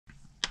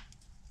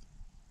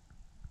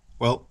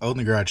Well, out in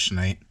the garage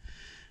tonight,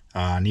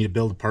 need to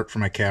build a part for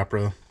my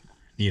capra.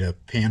 Need a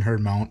panhard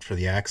mount for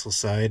the axle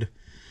side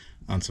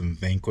on some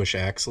Vanquish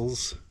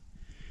axles.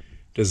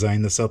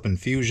 Designed this up in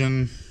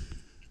Fusion.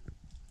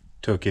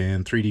 Took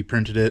and 3D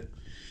printed it.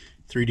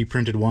 3D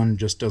printed one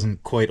just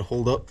doesn't quite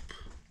hold up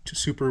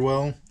super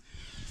well.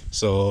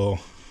 So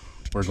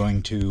we're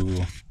going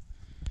to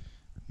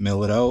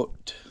mill it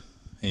out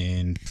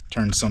and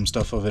turn some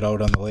stuff of it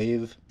out on the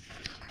lathe.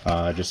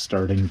 Just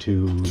starting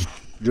to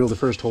drill the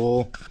first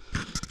hole,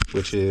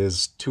 which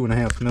is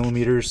 2.5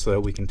 millimeters, so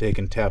that we can take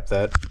and tap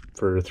that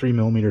for a 3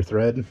 millimeter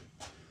thread.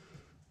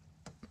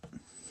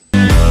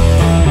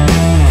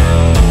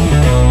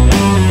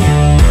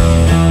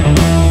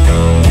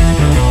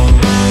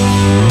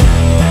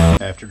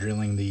 After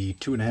drilling the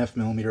 2.5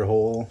 millimeter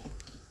hole,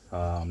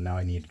 now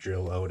I need to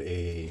drill out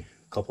a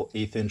couple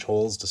 1/8 inch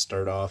holes to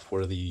start off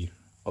where the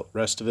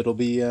rest of it will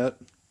be at.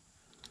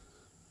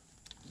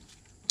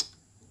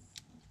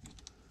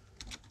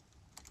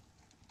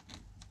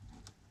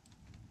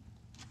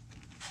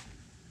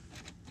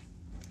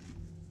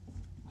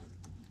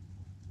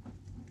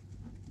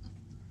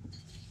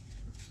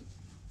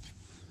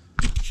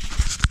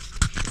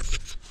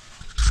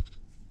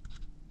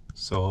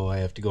 So I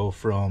have to go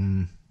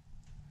from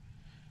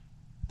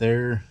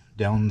there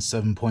down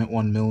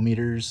 7.1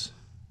 millimeters,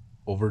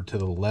 over to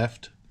the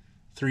left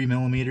 3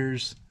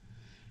 millimeters,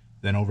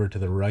 then over to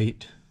the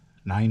right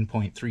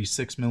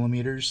 9.36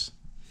 millimeters.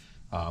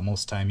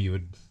 Most time you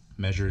would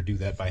do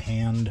that by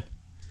hand.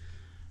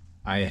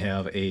 I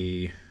have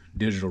a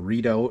digital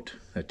readout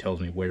that tells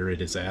me where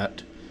it is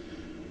at,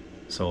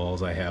 so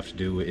all I have to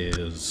do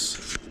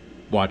is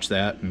watch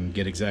that and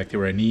get exactly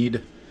where I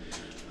need.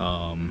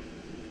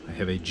 I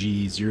have a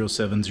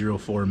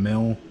G0704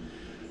 mill.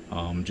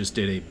 Just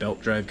did a belt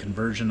drive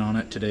conversion on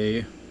it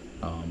today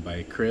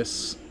by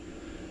Chris,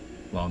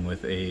 along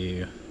with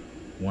a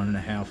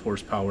 1.5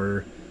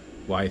 horsepower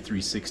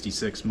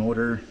Y366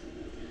 motor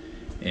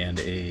and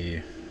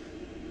a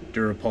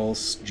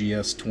Durapulse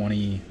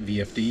GS20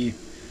 VFD.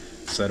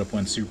 Setup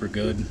went super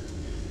good.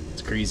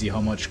 It's crazy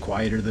how much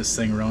quieter this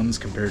thing runs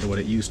compared to what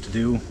it used to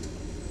do.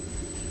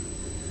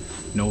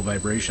 No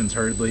vibrations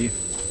hardly.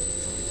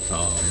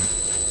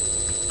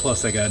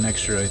 Plus I got an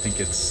extra, I think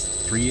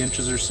it's 3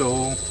 inches or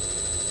so.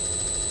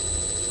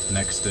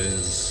 Next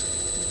is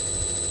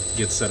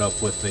get set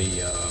up with the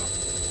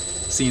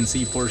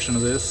CNC portion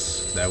of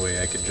this. That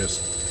way I could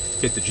just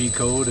hit the G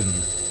code and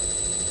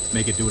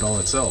make it do it all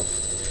itself,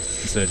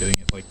 instead of doing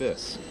it like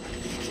this.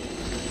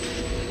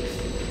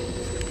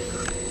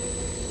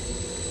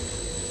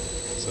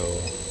 So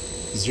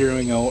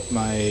zeroing out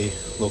my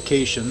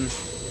location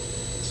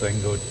so I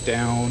can go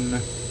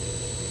down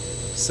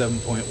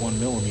 7.1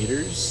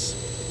 millimeters.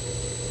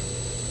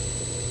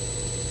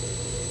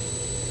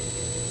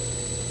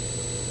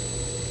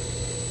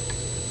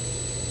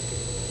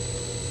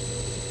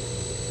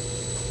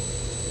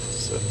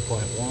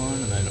 7.1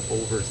 and then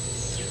over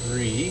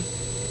 3.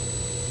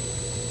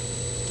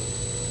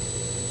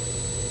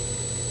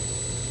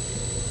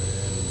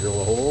 And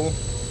drill a hole.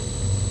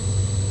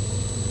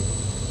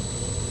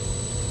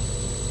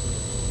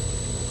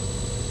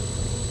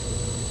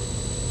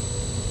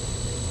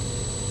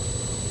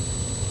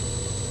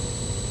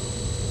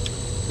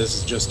 This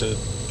is just a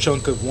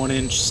chunk of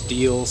 1-inch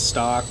steel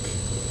stock.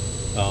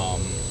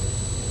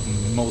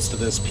 Most of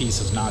this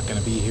piece is not going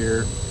to be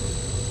here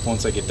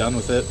once I get done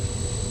with it.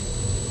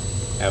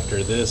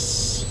 After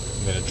this,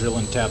 I'm going to drill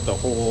and tap the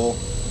hole,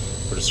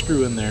 put a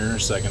screw in there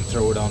so I can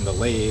throw it on the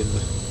lathe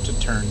to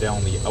turn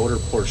down the outer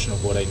portion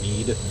of what I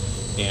need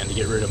and to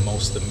get rid of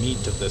most of the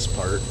meat of this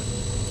part.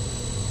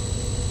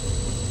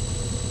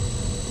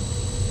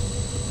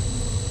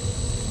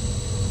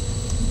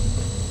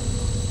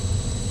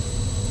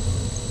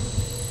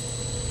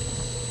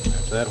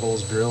 After that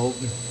hole's drilled,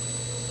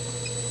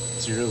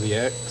 zero the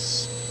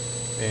X,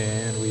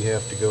 and we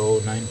have to go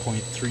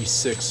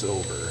 9.36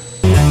 over.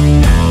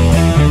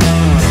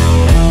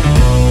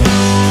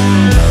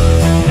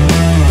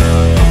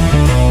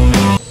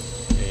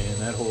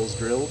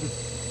 Drilled.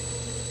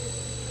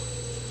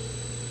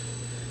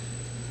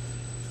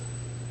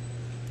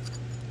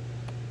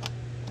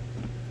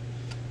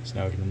 So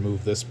now we can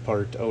remove this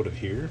part out of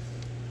here.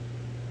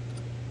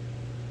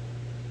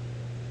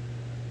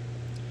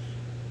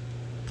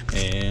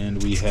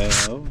 And we have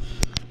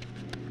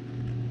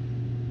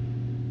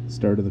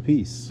start of the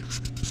piece.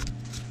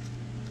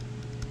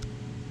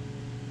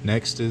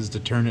 Next is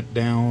to turn it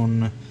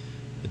down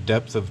the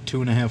depth of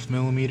 2.5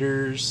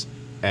 millimeters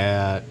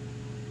at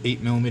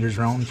 8 millimeters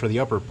round for the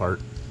upper part.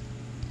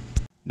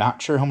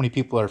 Not sure how many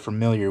people are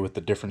familiar with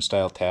the different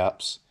style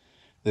taps.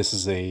 This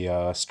is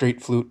a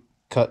straight flute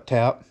cut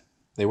tap.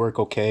 They work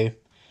okay.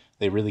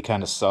 They really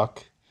kind of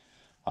suck.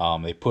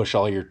 They push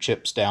all your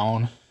chips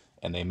down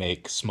and they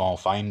make small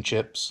fine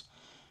chips,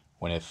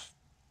 when if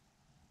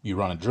you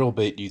run a drill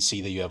bit you'd see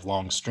that you have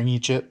long stringy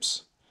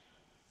chips.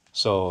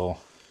 So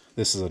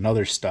this is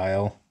another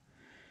style.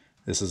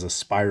 This is a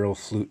spiral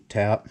flute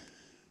tap.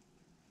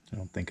 I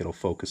don't think it'll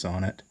focus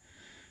on it.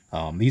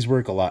 These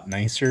work a lot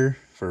nicer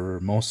for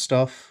most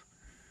stuff.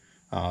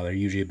 They're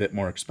usually a bit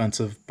more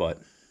expensive,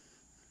 but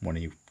when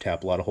you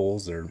tap a lot of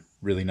holes, they're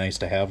really nice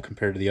to have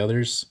compared to the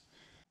others.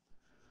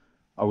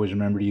 Always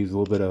remember to use a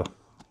little bit of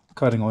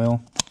cutting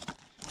oil.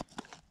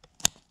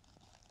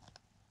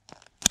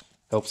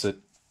 Helps it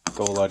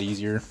go a lot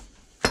easier.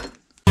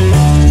 Kind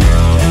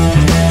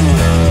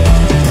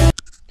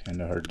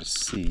of hard to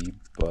see,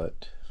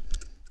 but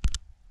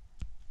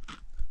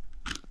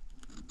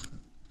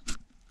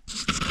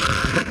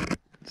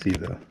see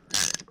the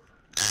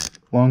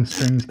long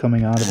strings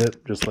coming out of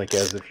it, just like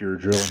as if you're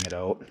drilling it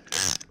out.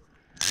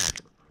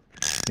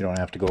 You don't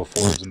have to go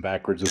forwards and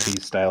backwards with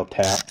these style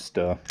taps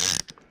to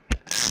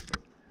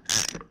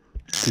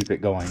keep it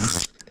going.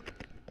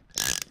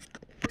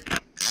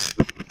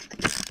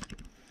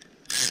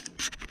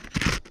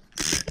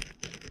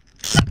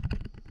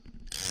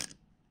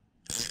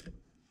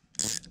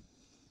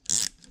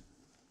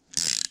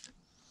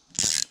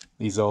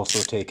 These also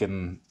take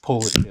and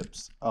pull the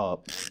chips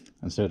up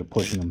instead of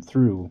pushing them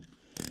through.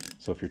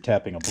 So if you're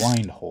tapping a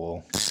blind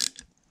hole,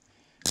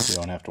 you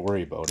don't have to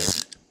worry about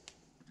it.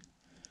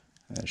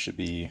 That should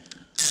be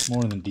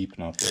more than deep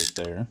enough right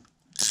there.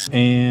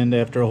 And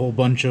after a whole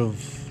bunch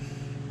of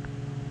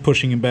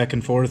pushing it back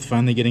and forth,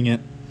 finally getting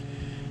it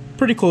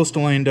pretty close to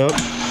lined up,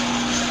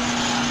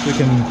 we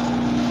can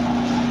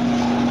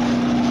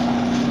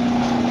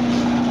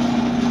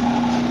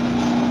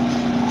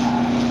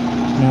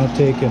now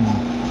take and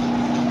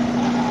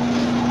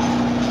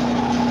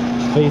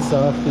face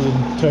off the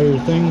entire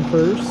thing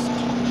first.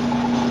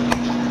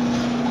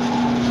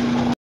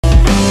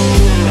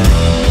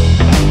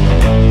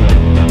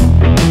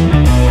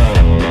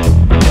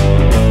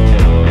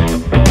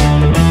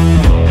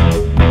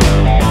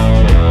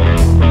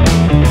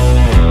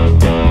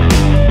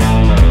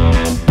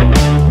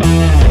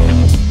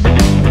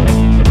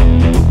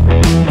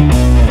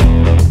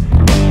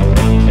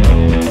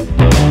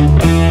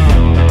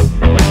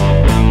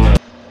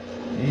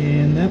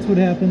 And that's what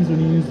happens when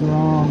you use the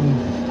wrong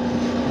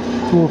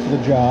tool for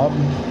the job.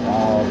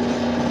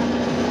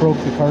 Broke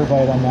the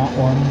carbide on that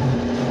one.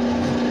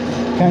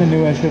 Kind of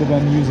knew I should have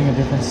been using a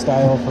different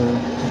style for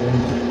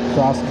doing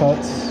cross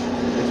cuts,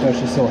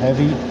 especially so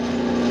heavy,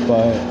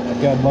 but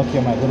I've gotten lucky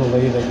on my little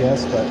lathe, I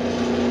guess, but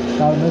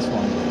not in this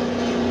one.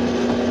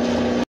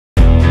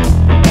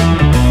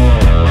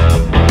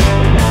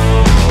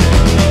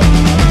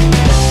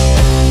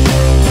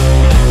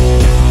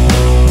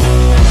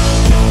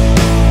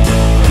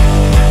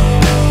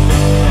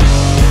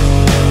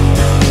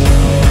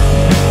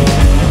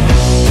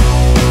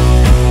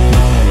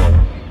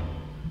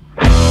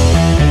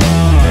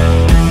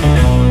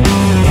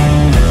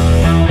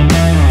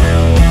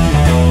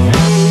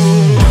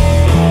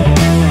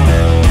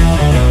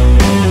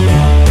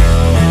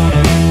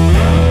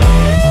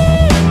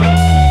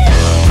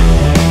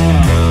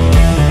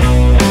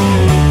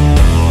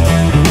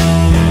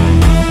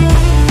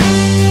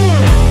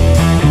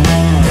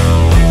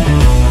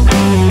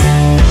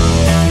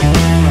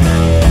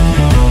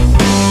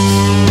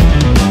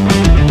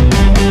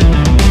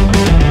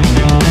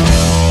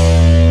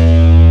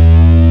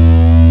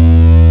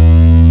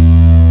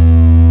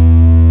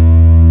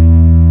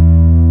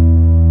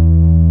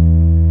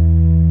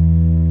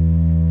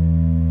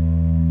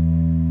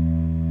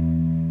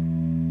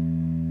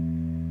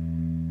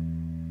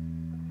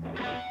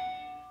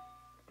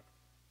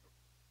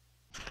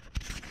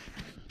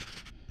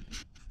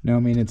 Now, I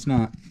mean, it's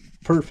not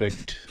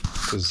perfect,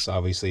 because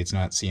obviously it's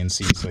not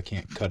CNC, so I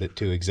can't cut it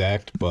too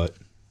exact, but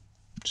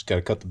just got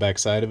to cut the back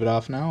side of it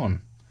off now, and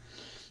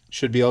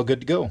should be all good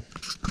to go.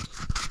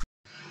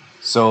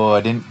 So I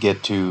didn't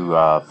get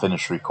to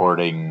finish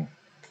recording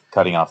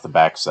cutting off the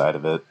back side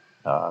of it.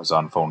 I was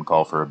on phone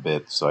call for a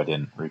bit, so I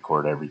didn't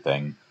record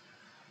everything.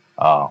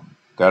 Got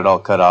it all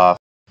cut off.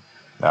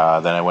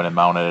 Then I went and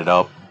mounted it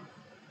up.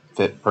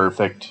 Fit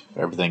perfect.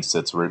 Everything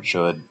sits where it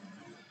should.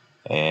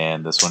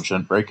 And this one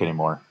shouldn't break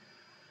anymore.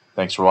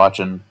 Thanks for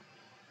watching.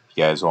 If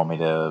you guys want me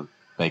to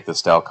make this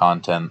style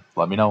content,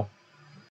 let me know.